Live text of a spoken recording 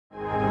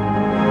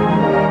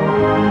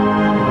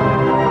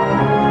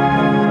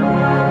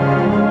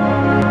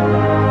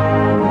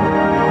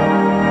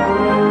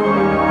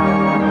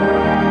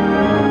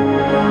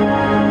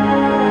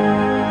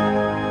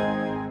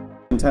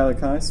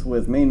guys,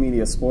 with Main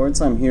Media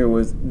Sports. I'm here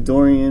with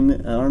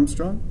Dorian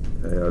Armstrong.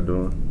 How y'all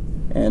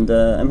doing? And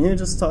I'm here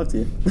just to talk to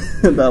you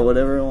about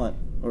whatever I want,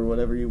 or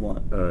whatever you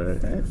want. All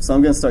right. So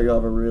I'm going to start you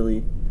off a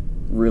really,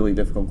 really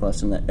difficult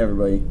question that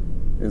everybody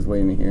is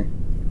waiting to hear.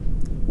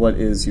 What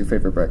is your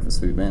favorite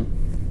breakfast food, man?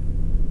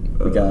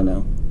 We gotta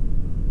know.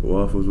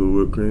 Waffles with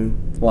whipped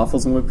cream.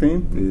 Waffles and whipped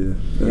cream?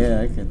 Yeah.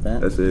 Yeah, I get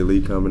that. That's an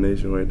elite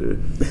combination right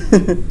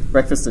there.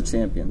 Breakfast of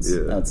champions,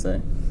 yeah. I'd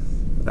say.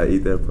 I can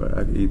eat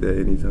that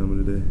any time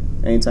of the day.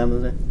 Any time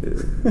of the day?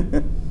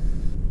 Yeah.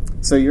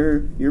 So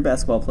you're a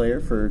basketball player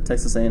for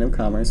Texas A&M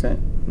Commerce, right?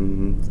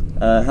 Mm-hmm.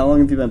 How long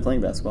have you been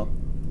playing basketball?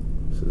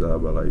 Since I was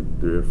about like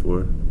 3 or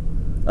 4.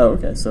 Oh,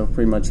 okay. So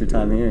pretty much your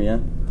time here, yeah?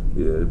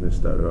 Yeah, it's been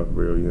started off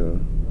real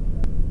young.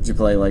 Did you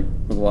play like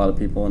with a lot of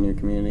people in your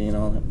community and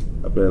all that?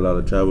 I played a lot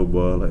of travel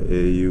ball, like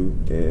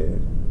AAU,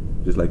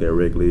 and just like at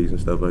rec leagues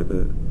and stuff like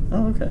that.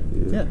 Oh, okay.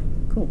 Yeah,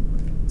 cool.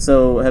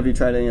 So have you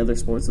tried any other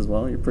sports as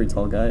well? You're a pretty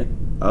tall guy.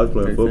 I was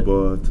playing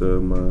football till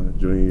my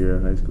junior year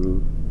in high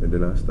school, and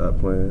then I stopped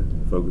playing,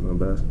 focused on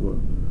basketball.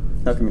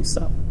 How come you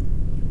stop?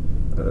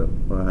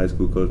 My high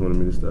school coach wanted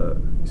me to stop.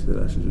 He said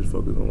I should just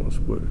focus on one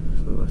sport,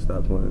 so I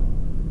stopped playing.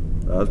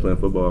 I was playing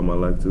football all my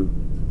life too.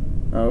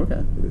 Oh,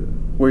 okay. Yeah.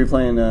 Were you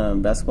playing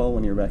basketball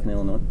when you were back in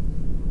Illinois?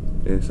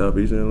 In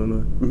southeastern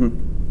Illinois?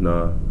 Mm-hmm.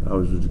 Nah, I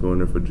was just going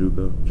there for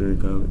JUCO,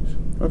 junior college.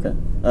 Okay.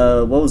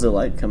 What was it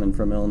like coming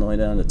from Illinois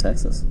down to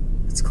Texas?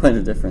 It's quite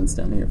a difference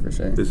down here for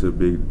sure. It's a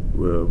big,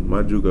 well,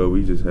 my JUCO,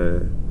 we just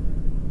had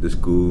the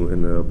school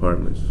and the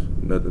apartments.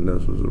 Nothing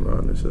else was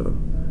around it, so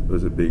it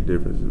was a big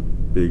difference, a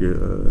bigger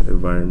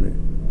environment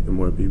and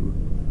more people.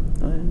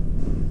 Oh, yeah.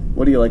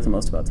 What do you like the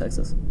most about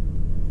Texas?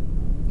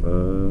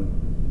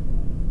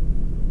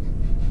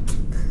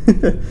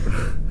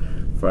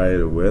 Probably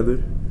the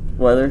weather.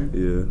 Weather?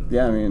 Yeah.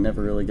 Yeah, I mean, it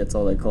never really gets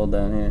all that cold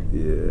down here.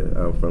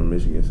 Yeah, I'm from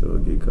Michigan, so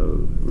it get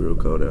cold, real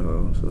cold at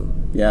home. So.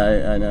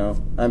 Yeah, I know.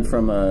 I'm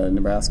from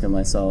Nebraska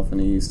myself,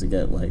 and it used to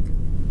get like,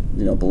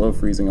 below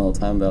freezing all the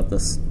time about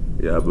this.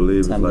 Yeah, I believe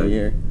it's time of like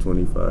year.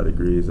 25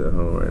 degrees at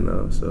home right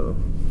now, so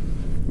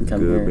it's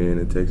good being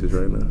in Texas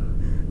right now.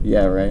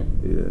 Yeah, right?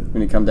 Yeah.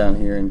 When you come down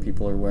here and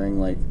people are wearing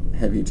like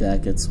heavy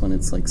jackets when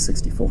it's like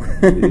 64.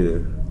 Yeah.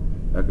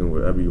 I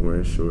be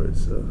wearing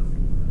shorts, so.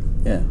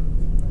 Yeah.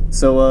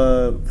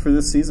 So for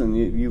this season,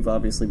 you've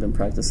obviously been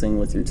practicing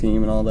with your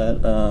team and all that.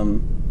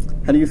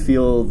 How do you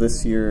feel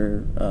this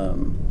year,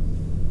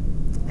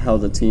 how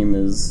the team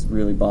is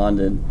really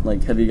bonded?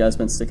 Like, have you guys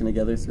been sticking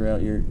together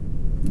throughout your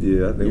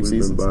Yeah, I think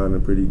we've been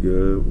bonding pretty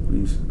good.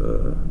 We've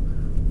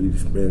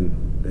spent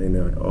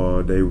there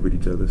all day with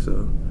each other,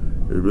 so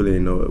there really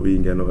we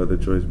ain't got no other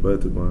choice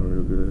but to bond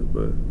real good.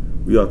 But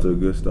we off to a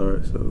good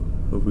start, so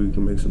hopefully we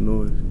can make some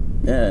noise.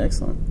 Yeah,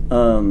 excellent.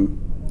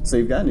 So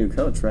you've got a new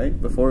coach,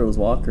 right? Before it was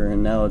Walker,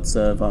 and now it's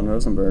Von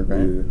Rosenberg, right?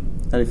 Yeah.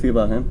 How do you feel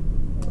about him?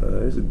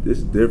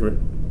 It's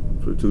different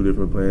for 2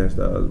 different playing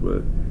styles,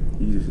 but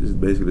it's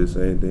basically the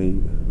same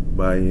thing.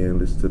 Buy in,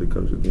 listen to the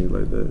coach and things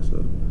like that.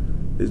 So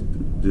it's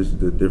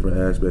just the different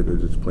aspect of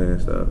just playing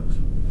styles.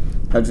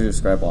 How'd you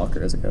describe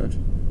Walker as a coach?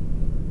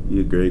 He's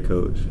a great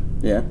coach.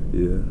 Yeah?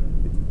 Yeah.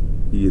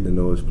 He get to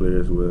know his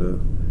players well,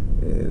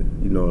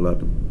 and he know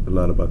a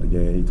lot about the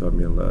game. He taught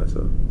me a lot,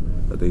 so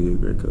I think he's a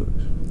great coach.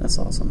 That's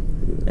awesome.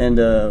 Yeah. And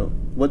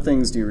what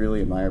things do you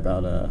really admire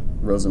about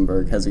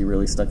Rosenberg? Has he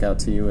really stuck out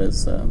to you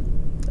as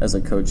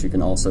a coach you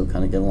can also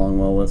kind of get along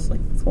well with,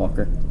 like with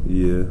Walker?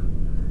 Yeah.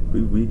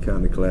 We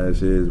kind of clash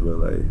heads, but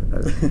like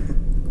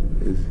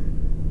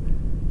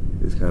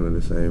it's kind of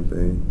the same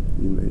thing.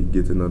 You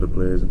get to know the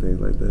players and things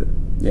like that.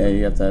 Yeah,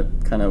 you have that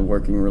kind of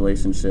working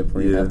relationship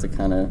where you have to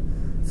kind of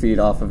feed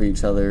off of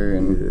each other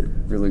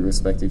and really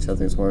respect each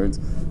other's words.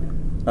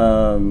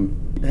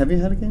 Have you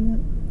had a game yet?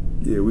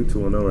 Yeah, we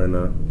 2-0 right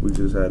now. We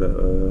just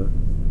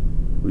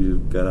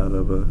got out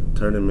of a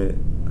tournament.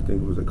 I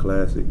think it was a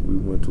classic. We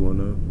went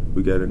 2-0.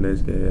 We got the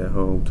next game at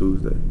home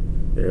Tuesday.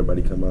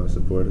 Everybody come out and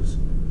support us.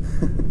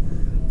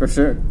 For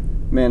sure.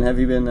 Man, have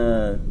you been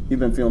you've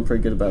been feeling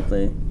pretty good about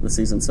the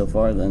season so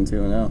far then,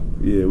 2-0?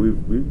 Yeah, we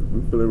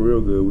feeling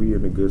real good. We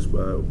in a good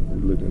spot. We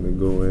looking to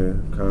go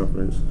in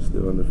conference,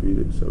 still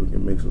undefeated, so we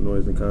can make some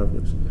noise in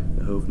conference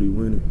and hopefully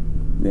win it.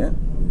 Yeah.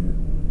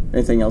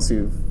 Anything else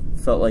you've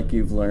felt like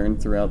you've learned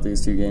throughout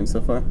these 2 games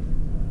so far?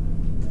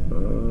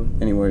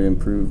 Anywhere to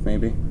improve,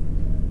 maybe?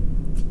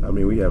 I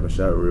mean, we haven't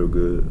shot real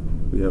good.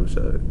 We haven't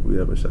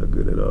shot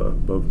good at all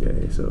both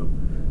games. So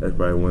that's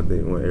probably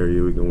one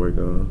area we can work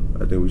on.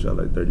 I think we shot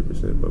like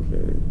 30% both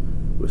games,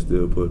 but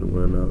still put the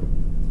run out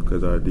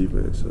because of our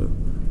defense. So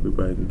we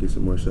probably can get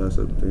some more shots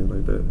up and things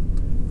like that.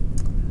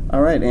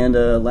 All right, and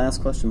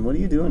last question: what are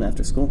you doing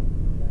after school?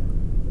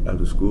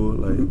 After school,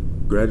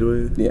 like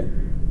graduating? Yeah.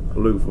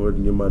 I'm looking forward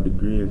to getting my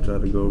degree and try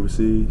to go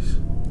overseas.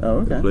 Oh,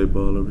 okay. Play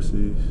ball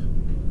overseas.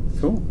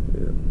 Cool.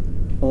 Yeah.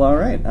 Well, all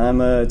right.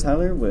 I'm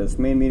Tyler with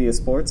Main Media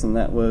Sports, and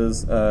that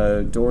was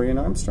Dorian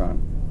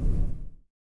Armstrong.